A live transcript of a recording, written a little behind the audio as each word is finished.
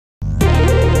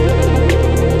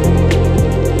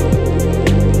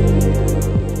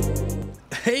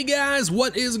guys,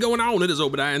 what is going on? It is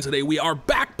Obediah, and today we are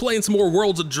back playing some more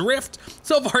Worlds Adrift.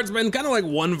 So far it's been kind of like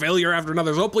one failure after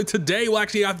another, so hopefully today we'll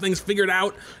actually have things figured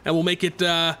out and we'll make it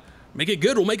good,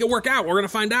 we'll make it work out. We're gonna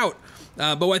find out.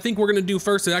 But what I think we're gonna do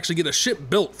first is actually get a ship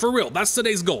built, for real. That's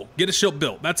today's goal, get a ship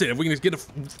built, that's it. If we can just get a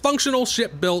functional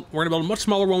ship built, we're gonna build a much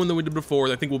smaller one than we did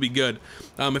before. I think we'll be good.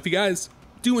 If you guys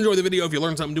do enjoy the video, if you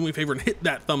learned something, do me a favor and hit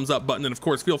that thumbs up button, and of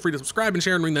course feel free to subscribe and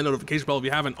share and ring that notification bell if you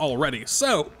haven't already.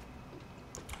 So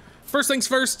first things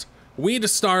first, we need to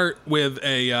start with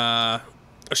a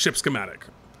ship schematic.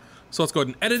 So let's go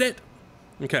ahead and edit it.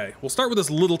 Okay, we'll start with this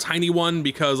little tiny one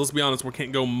because let's be honest, we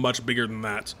can't go much bigger than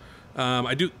that.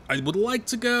 I would like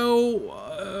to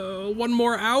go one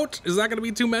more out. Is that gonna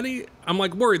be too many? I'm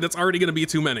like worried that's already gonna be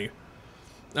too many.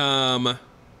 But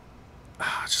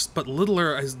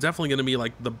littler is definitely gonna be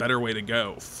like the better way to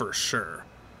go for sure.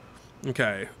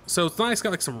 Okay, so it's nice, got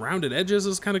like some rounded edges,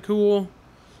 is kind of cool.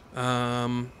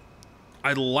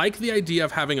 I like the idea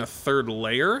of having a third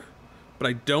layer, but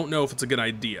I don't know if it's a good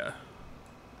idea.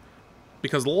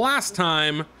 Because last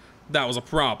time, that was a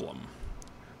problem.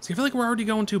 See, I feel like we're already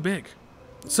going too big.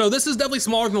 So this is definitely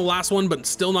smaller than the last one, but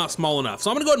still not small enough. So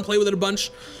I'm gonna go ahead and play with it a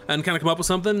bunch and kind of come up with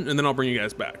something, and then I'll bring you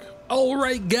guys back. All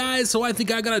right, guys, so I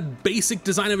think I got a basic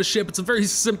design of a ship. It's a very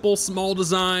simple, small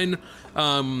design.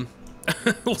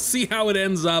 We'll see how it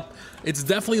ends up. It's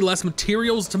definitely less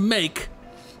materials to make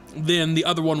than the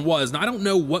other one was. Now, I don't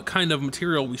know what kind of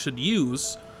material we should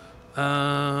use.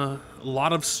 A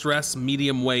lot of stress,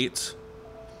 medium weight,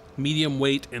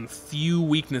 and few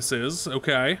weaknesses,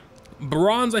 okay.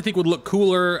 Bronze, I think, would look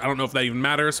cooler. I don't know if that even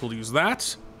matters, so we'll use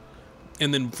that.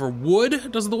 And then for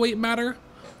wood, does the weight matter?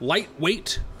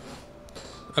 Lightweight.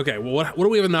 Okay, well, what do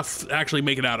we have enough to actually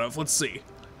make it out of? Let's see.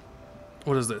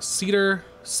 What is this?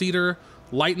 Cedar,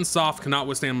 light and soft, cannot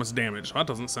withstand much damage. That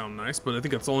doesn't sound nice, but I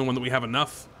think that's the only one that we have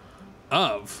enough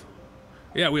of.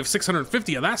 Yeah, we have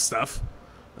 650 of that stuff.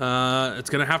 It's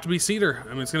gonna have to be cedar.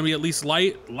 I mean, it's gonna be at least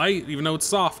light, even though it's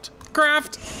soft.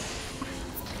 Craft!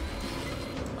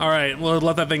 All right, we'll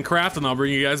let that thing craft and I'll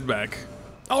bring you guys back.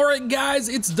 All right, guys,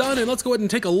 it's done, and let's go ahead and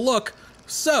take a look.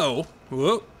 So,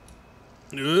 what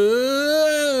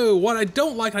I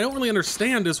don't like, I don't really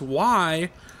understand is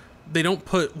why they don't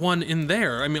put one in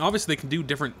there. I mean, obviously they can do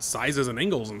different sizes and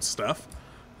angles and stuff.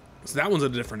 So that one's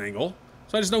at a different angle.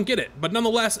 So I just don't get it. But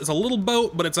nonetheless, it's a little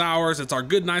boat, but it's ours. It's our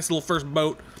good, nice little first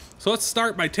boat. So let's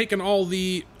start by taking all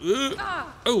the, oh,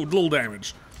 little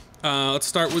damage. Let's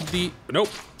start with the,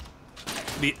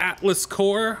 the Atlas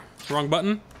core, wrong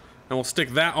button. And we'll stick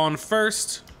that on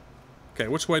first. Okay,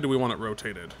 which way do we want it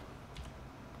rotated?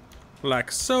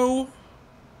 Like so.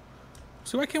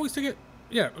 So why can't we stick it?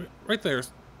 Yeah, right there.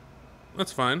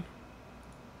 That's fine.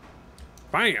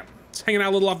 Bam. It's hanging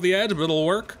out a little off the edge, but it'll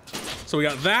work. So we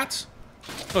got that.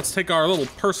 Let's take our little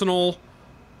personal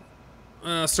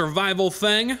survival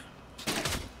thing.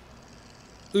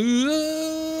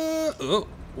 Oh,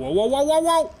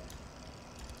 whoa.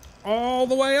 All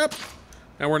the way up.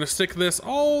 And we're gonna stick this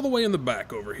all the way in the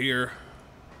back over here.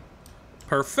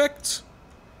 Perfect.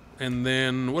 And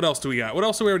then what else do we got? What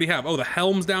else do we already have? Oh, the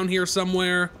helm's down here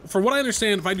somewhere. For what I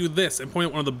understand, if I do this and point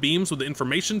at one of the beams with the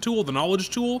information tool, the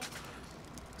knowledge tool.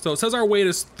 So it says our weight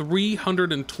is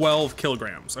 312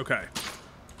 kilograms. Okay.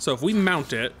 So if we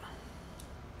mount it.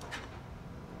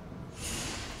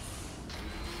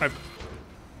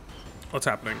 What's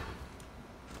happening?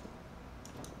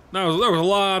 No, there was a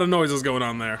lot of noises going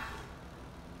on there.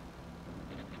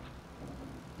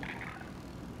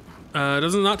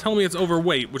 Does not tell me it's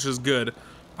overweight, which is good.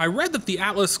 I read that the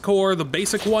Atlas core, the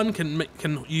basic one,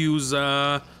 can use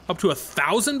up to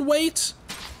 1,000 weight,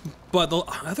 but the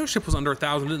other ship was under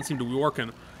 1,000. Didn't seem to be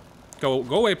working. Go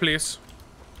away, please.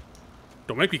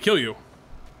 Don't make me kill you.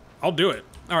 I'll do it.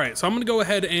 All right, so I'm gonna go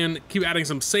ahead and keep adding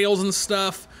some sails and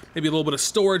stuff. Maybe a little bit of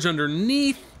storage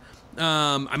underneath.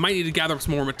 I might need to gather up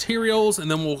some more materials,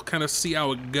 and then we'll kind of see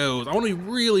how it goes. I want to be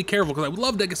really careful because I would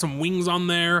love to get some wings on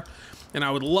there. And I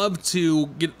would love to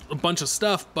get a bunch of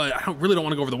stuff, but I really don't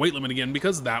want to go over the weight limit again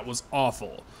because that was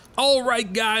awful. All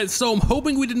right, guys, so I'm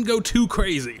hoping we didn't go too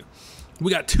crazy.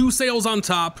 We got 2 sails on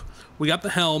top, we got the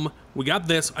helm, we got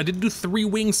this. I did do 3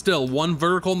 wings still, 1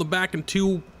 vertical in the back and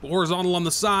 2 horizontal on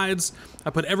the sides. I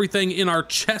put everything in our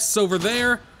chests over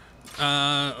there.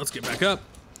 Let's get back up.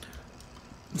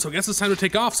 So I guess it's time to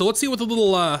take off. So let's see what the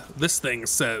little, this thing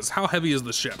says. How heavy is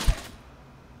the ship?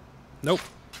 Nope.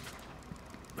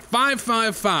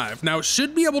 555. Now it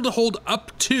should be able to hold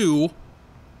up to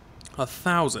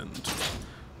 1,000.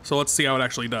 So let's see how it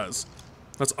actually does.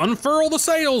 Let's unfurl the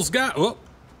sails, guys. Oh.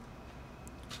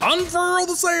 Unfurl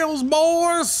the sails,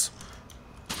 boys.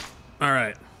 All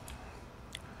right.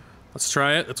 Let's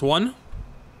try it. It's one.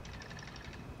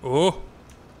 Oh.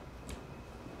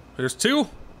 There's two.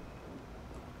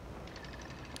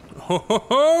 Ho ho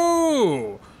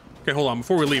ho! Okay, hold on.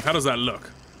 Before we leave, how does that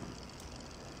look?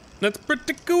 That's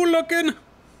pretty cool looking.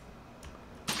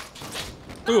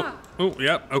 Ooh. Oh,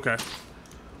 yep. Okay.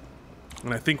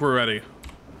 And I think we're ready.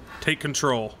 Take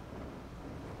control.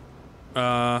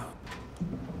 Let's,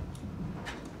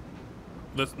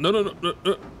 no.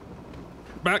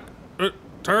 Back.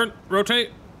 Turn.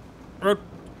 Rotate. Come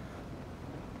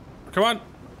on.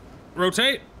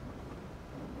 Rotate.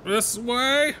 This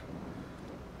way.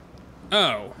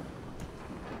 Oh.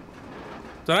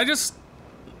 Did I just...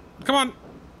 Come on.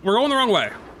 We're going the wrong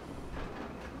way.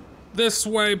 This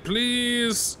way,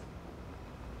 please.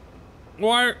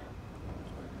 Why?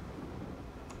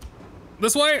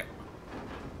 This way?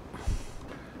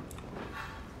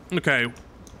 Okay.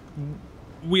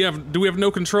 Do we have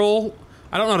no control?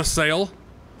 I don't know how to sail.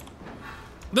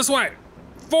 This way.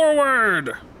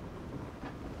 Forward.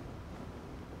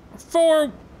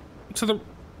 Forward to the...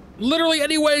 Literally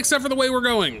any way except for the way we're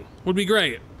going would be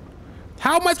great.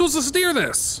 How am I supposed to steer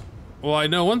this? Well, I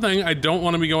know one thing. I don't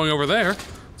want to be going over there.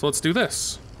 So let's do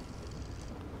this.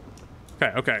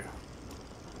 Okay.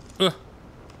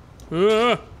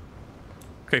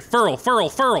 Okay, furl.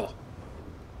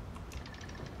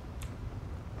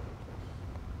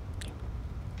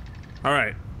 All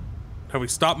right. Have we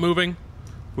stopped moving?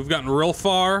 We've gotten real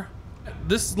far.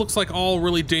 This looks like all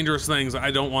really dangerous things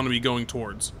I don't want to be going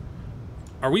towards.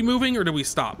 Are we moving or did we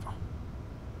stop?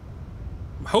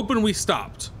 I'm hoping we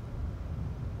stopped.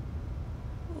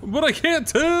 But I can't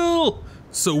tell!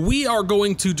 So we are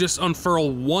going to just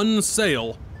unfurl one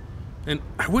sail. And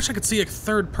I wish I could see a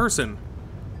third person.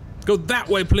 Go that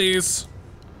way, please.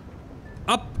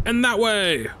 Up and that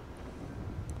way.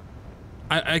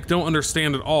 I don't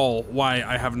understand at all why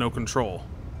I have no control.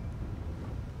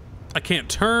 I can't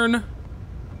turn.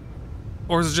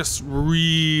 Or is it just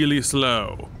really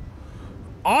slow?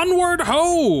 Onward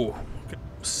ho! Okay.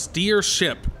 Steer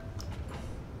ship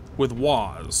with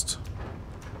WASD.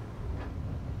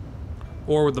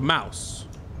 Or with the mouse.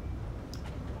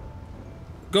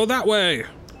 Go that way.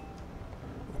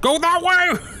 Go that way!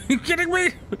 Are you kidding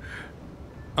me?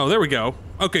 Oh, there we go.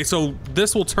 Okay, so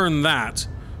this will turn that.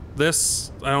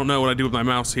 This, I don't know what I do with my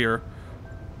mouse here.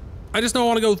 I just don't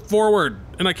want to go forward,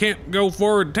 and I can't go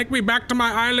forward. Take me back to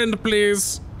my island,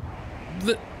 please.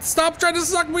 Stop trying to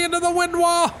suck me into the wind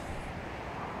wall.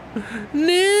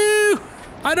 No!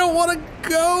 I don't want to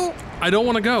go. I don't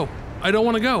want to go. I don't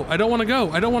want to go. I don't want to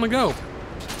go. I don't want to go.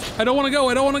 I don't want to go.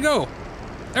 I don't want to go.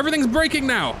 Everything's breaking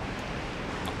now.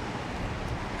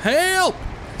 Help!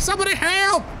 Somebody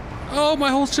help! Oh, my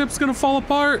whole ship's gonna fall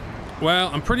apart. Well,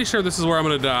 I'm pretty sure this is where I'm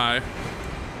gonna die.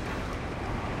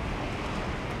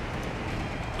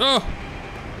 Oh!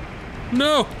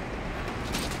 No!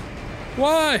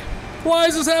 Why? Why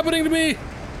is this happening to me?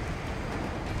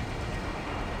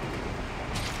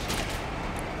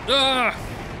 Ah!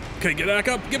 Okay, get back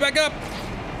up, get back up!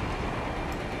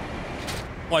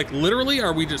 Like, literally,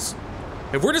 are we just...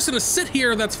 If we're just gonna sit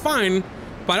here, that's fine,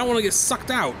 but I don't want to get sucked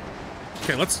out.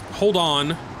 Okay, let's hold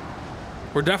on.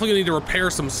 We're definitely gonna need to repair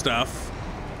some stuff.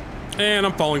 And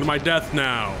I'm falling to my death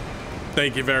now.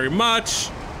 Thank you very much.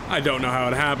 I don't know how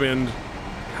it happened.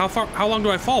 How long do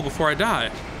I fall before I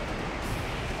die?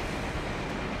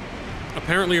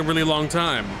 Apparently a really long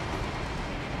time.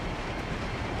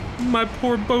 My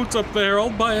poor boat's up there all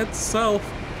by itself.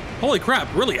 Holy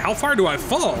crap, really, how far do I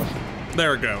fall?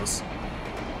 There it goes.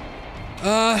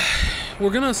 We're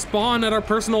gonna spawn at our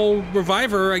personal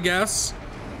reviver, I guess.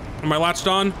 Am I latched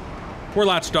on? We're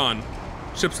latched on.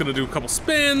 Ship's gonna do a couple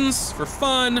spins for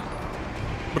fun.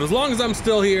 But as long as I'm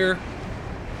still here,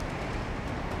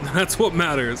 that's what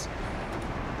matters.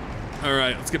 All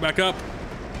right, let's get back up.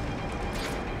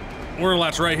 We're gonna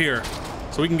latch right here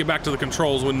so we can get back to the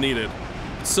controls when needed.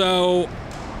 So,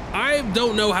 I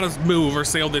don't know how to move or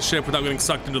sail this ship without getting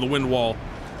sucked into the wind wall.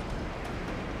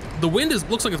 The wind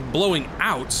looks like it's blowing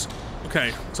out.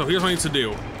 Okay, so here's what I need to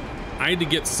do. I need to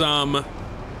get some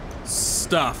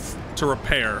stuff to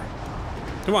repair.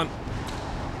 Come on.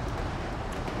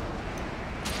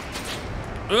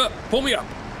 Pull me up.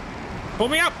 Pull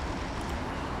me up.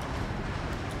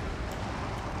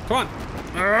 Come on.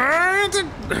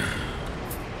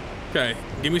 Okay,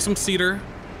 give me some cedar.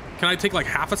 Can I take like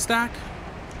half a stack?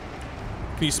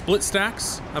 Can you split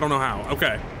stacks? I don't know how.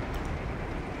 Okay.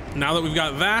 Now that we've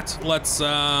got that, let's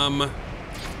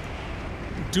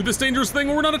do this dangerous thing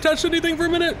where we're not attached to anything for a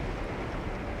minute.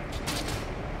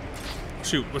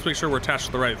 Shoot, let's make sure we're attached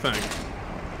to the right thing.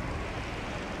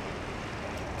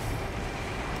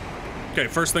 Okay,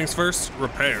 first things first,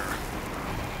 repair.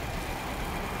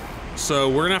 So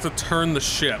we're gonna have to turn the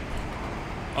ship.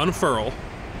 Unfurl.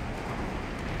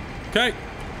 Okay.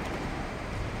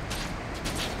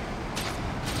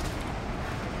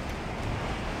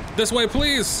 This way,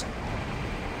 please.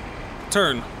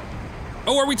 Turn.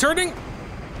 Oh, are we turning?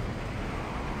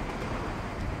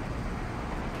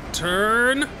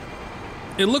 Turn.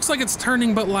 It looks like it's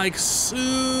turning, but like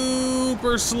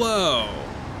super slow.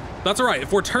 That's all right.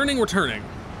 If we're turning, we're turning.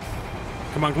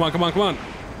 Come on, come on, come on, come on.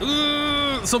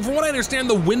 So from what I understand,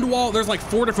 the wind wall, there's like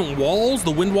 4 different walls.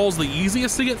 The wind wall's the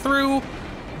easiest to get through,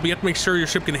 but you have to make sure your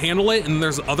ship can handle it, and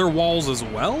there's other walls as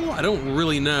well? I don't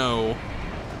really know.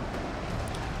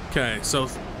 Okay, so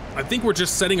I think we're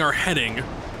just setting our heading.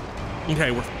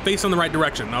 Okay, we're facing the right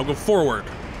direction. I'll go forward.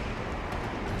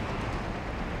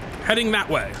 Heading that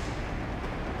way.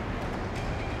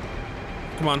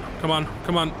 Come on, come on,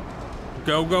 come on.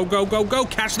 Go, go, go, go, go,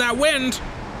 catch that wind!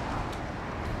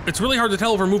 It's really hard to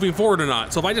tell if we're moving forward or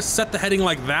not. So if I just set the heading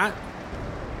like that.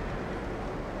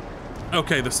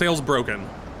 Okay, the sail's broken.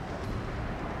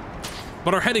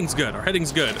 But our heading's good, our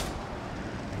heading's good.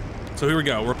 So here we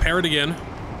go, repair it again.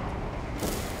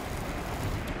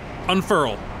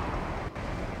 Unfurl.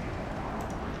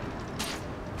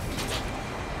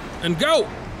 And go!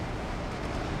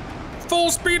 Full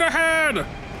speed ahead!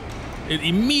 It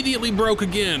immediately broke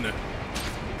again.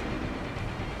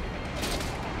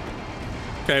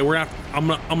 Okay, I'm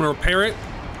gonna repair it.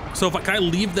 So can I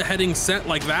leave the heading set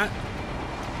like that?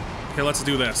 Okay, let's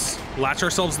do this. Latch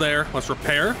ourselves there. Let's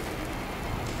repair.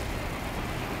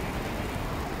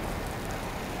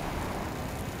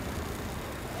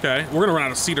 Okay, we're gonna run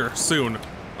out of cedar soon.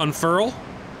 Unfurl.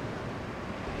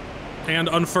 And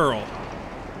unfurl.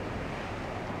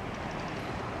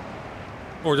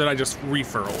 Or did I just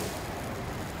refurl?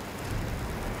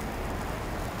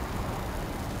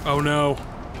 Oh no.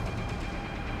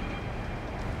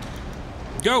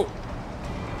 Go!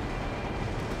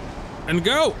 And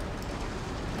go!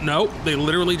 No, they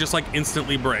literally just like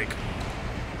instantly break.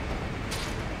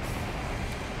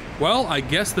 Well, I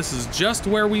guess this is just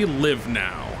where we live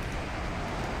now.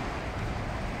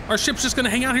 Our ship's just gonna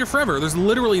hang out here forever. There's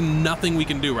literally nothing we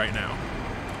can do right now.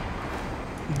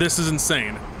 This is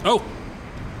insane. Oh!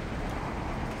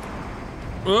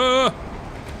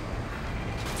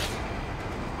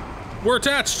 We're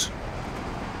attached!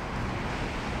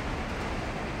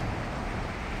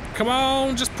 Come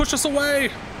on, just push us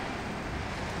away.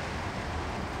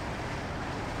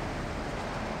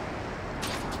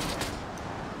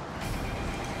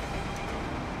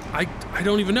 I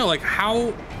don't even know, like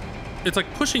how, it's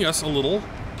like pushing us a little.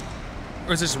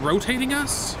 Or is this rotating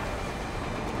us?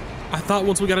 I thought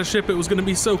once we got a ship it was gonna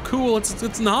be so cool,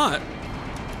 it's not.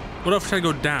 What if I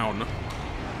go down?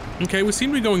 Okay, we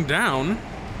seem to be going down.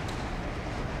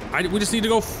 We just need to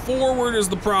go forward is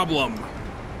the problem.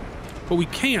 But we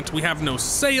can't, we have no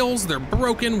sails, they're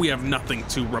broken, we have nothing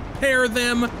to repair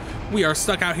them. We are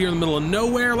stuck out here in the middle of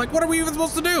nowhere. Like, what are we even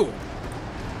supposed to do?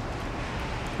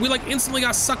 We like instantly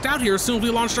got sucked out here as soon as we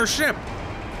launched our ship.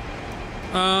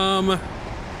 Oh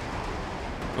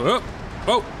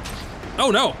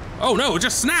no, it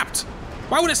just snapped.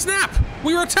 Why would it snap?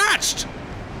 We were attached.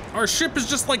 Our ship is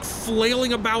just like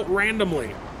flailing about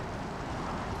randomly.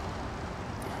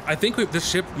 I think this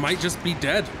ship might just be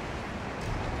dead.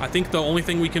 I think the only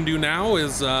thing we can do now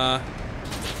is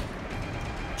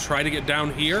try to get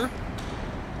down here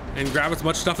and grab as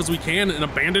much stuff as we can and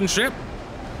abandon ship.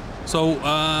 So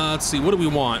let's see, what do we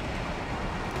want?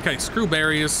 Okay, screw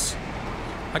berries.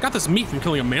 I got this meat from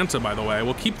killing a manta, by the way.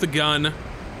 We'll keep the gun.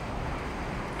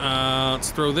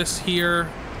 Let's throw this here.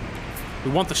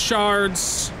 We want the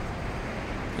shards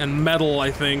and metal, I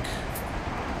think.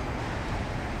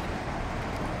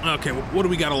 Okay, what do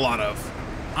we got a lot of?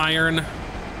 Iron.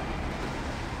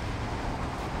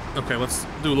 Okay, let's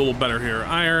do a little better here.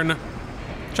 Iron. Trying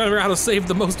to figure out how to save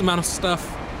the most amount of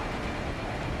stuff.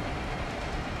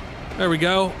 There we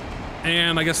go.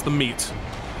 And I guess the meat.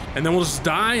 And then we'll just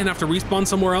die and have to respawn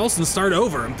somewhere else and start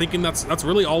over. I'm thinking that's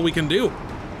really all we can do.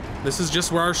 This is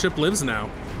just where our ship lives now.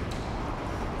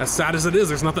 As sad as it is,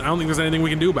 there's nothing, I don't think there's anything we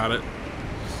can do about it.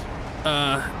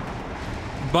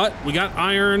 But we got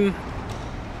iron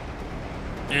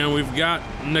and we've got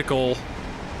nickel.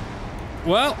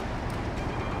 Well,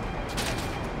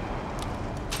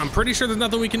 I'm pretty sure there's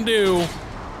nothing we can do,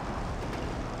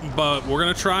 but we're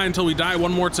gonna try until we die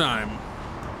one more time.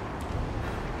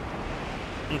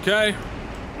 Okay,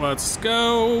 let's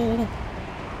go.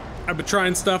 I've been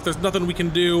trying stuff, there's nothing we can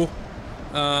do.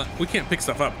 We can't pick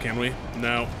stuff up, can we?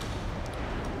 No.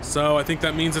 So I think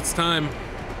that means it's time.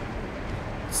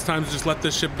 It's time to just let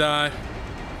this ship die.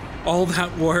 All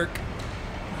that work.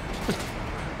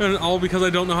 And all because I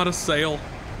don't know how to sail.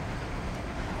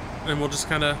 And we'll just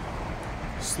kind of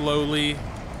slowly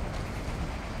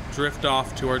drift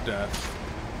off to our death.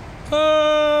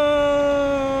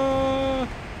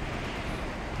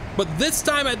 But this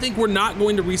time I think we're not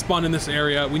going to respawn in this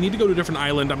area. We need to go to a different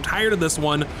island. I'm tired of this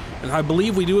one, and I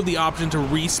believe we do have the option to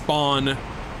respawn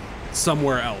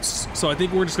somewhere else. So I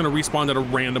think we're just gonna respawn at a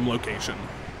random location.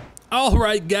 All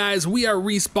right, guys, we are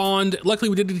respawned. Luckily,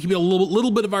 we did keep a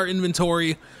little bit of our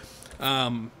inventory.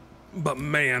 But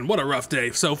man, what a rough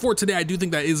day. So for today, I do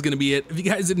think that is going to be it. If you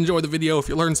guys did enjoy the video, if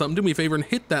you learned something, do me a favor and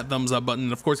hit that thumbs up button.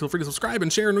 And of course, feel free to subscribe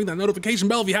and share and ring that notification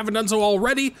bell if you haven't done so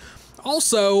already.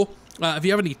 Also, if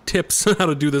you have any tips on how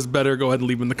to do this better, go ahead and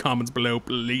leave them in the comments below,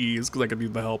 please, because I could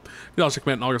use the help. You can also check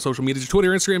me out on all your social medias, your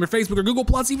Twitter, Instagram, or Facebook, or Google+,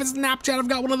 even Snapchat. I've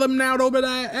got one of them now at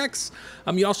ObediahX.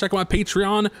 You also check out my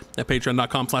Patreon at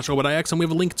patreon.com/ObediahX, and we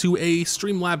have a link to a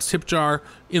Streamlabs tip jar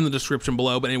in the description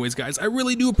below. But anyways, guys, I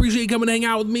really do appreciate you coming to hang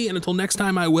out with me, and until next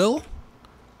time, I will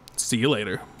see you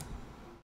later.